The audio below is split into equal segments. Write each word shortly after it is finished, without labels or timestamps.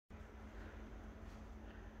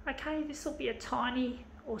Okay, this will be a tiny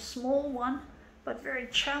or small one, but very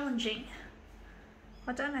challenging.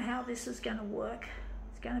 I don't know how this is going to work.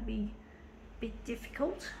 It's going to be a bit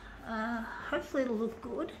difficult. Hopefully it'll look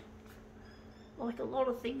good. Like a lot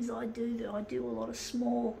of things I do a lot of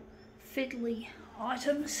small fiddly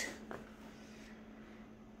items. I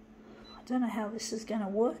don't know how this is going to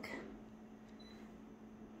work.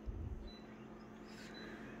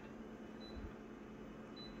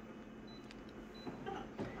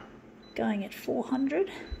 Going at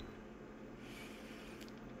 400.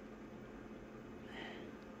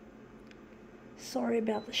 Sorry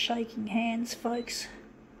about the shaking hands, folks.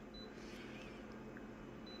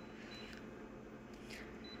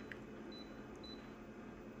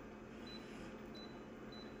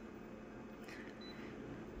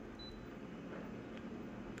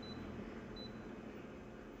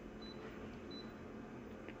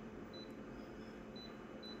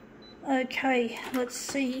 Okay, let's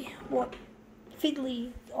see what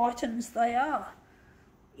fiddly items they are.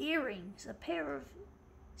 Earrings, a pair of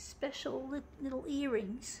special little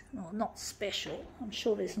earrings. Well, not special, I'm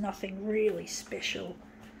sure there's nothing really special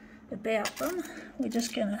about them. We're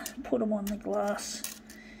just going to put them on the glass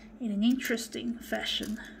in an interesting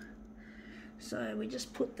fashion. So we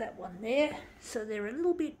just put that one there. So they're a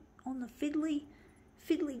little bit on the fiddly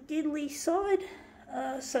diddly side,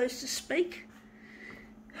 so to speak.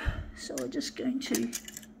 So we're just going to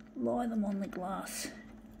lie them on the glass.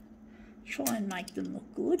 Try and make them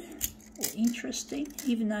look good or interesting,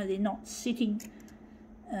 even though they're not sitting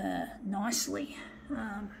nicely.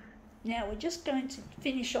 Now we're just going to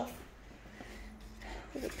finish off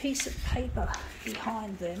with a piece of paper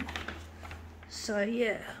behind them. So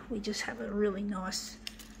yeah, we just have a really nice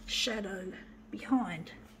shadow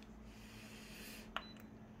behind.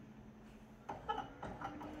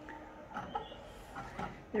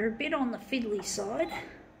 They're a bit on the fiddly side.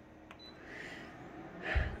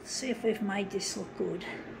 Let's see if we've made this look good.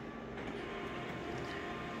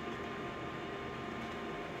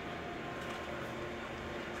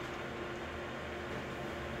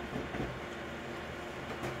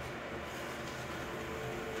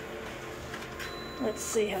 Let's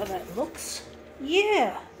see how that looks.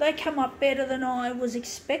 Yeah, they come up better than I was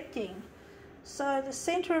expecting. So the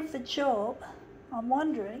centre of the job, I'm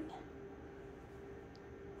wondering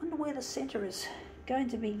where the centre is going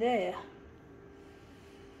to be there.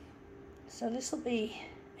 So this will be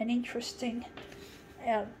an interesting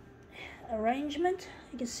arrangement.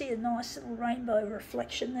 You can see a nice little rainbow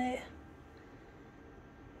reflection there.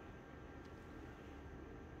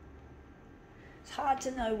 It's hard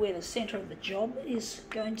to know where the centre of the job is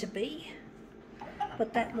going to be,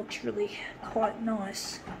 but that looks really quite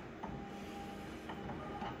nice.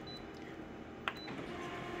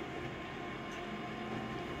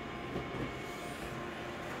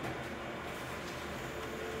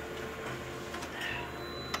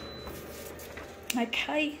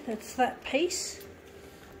 Okay, that's that piece.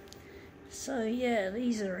 So yeah,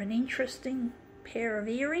 these are an interesting pair of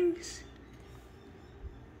earrings.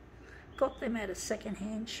 Got them at a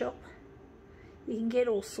second-hand shop. You can get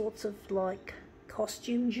all sorts of like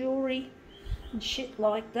costume jewelry and shit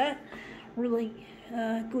like that. Really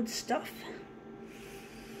good stuff.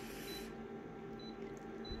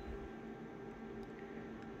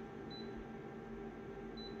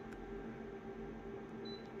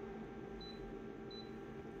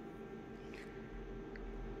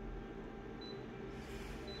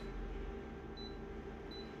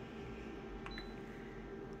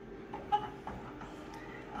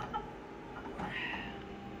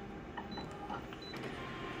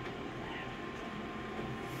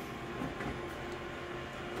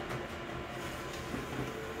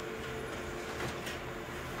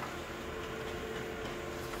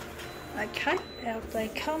 Okay, out they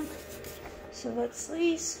come. So that's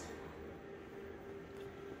these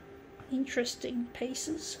interesting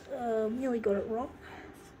pieces. Nearly got it wrong.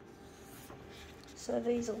 So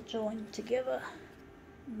these will join together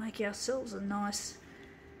and make ourselves a nice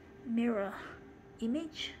mirror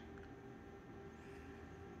image.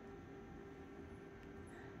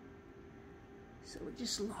 So we'll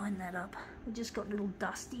just line that up. We've just got little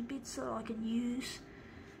dusty bits that I can use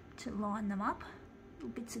to line them up. Little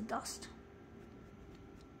bits of dust.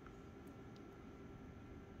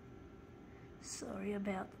 Sorry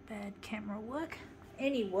about the bad camera work.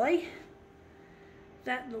 Anyway,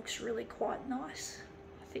 that looks really quite nice.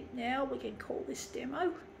 I think now we can call this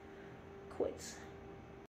demo quits.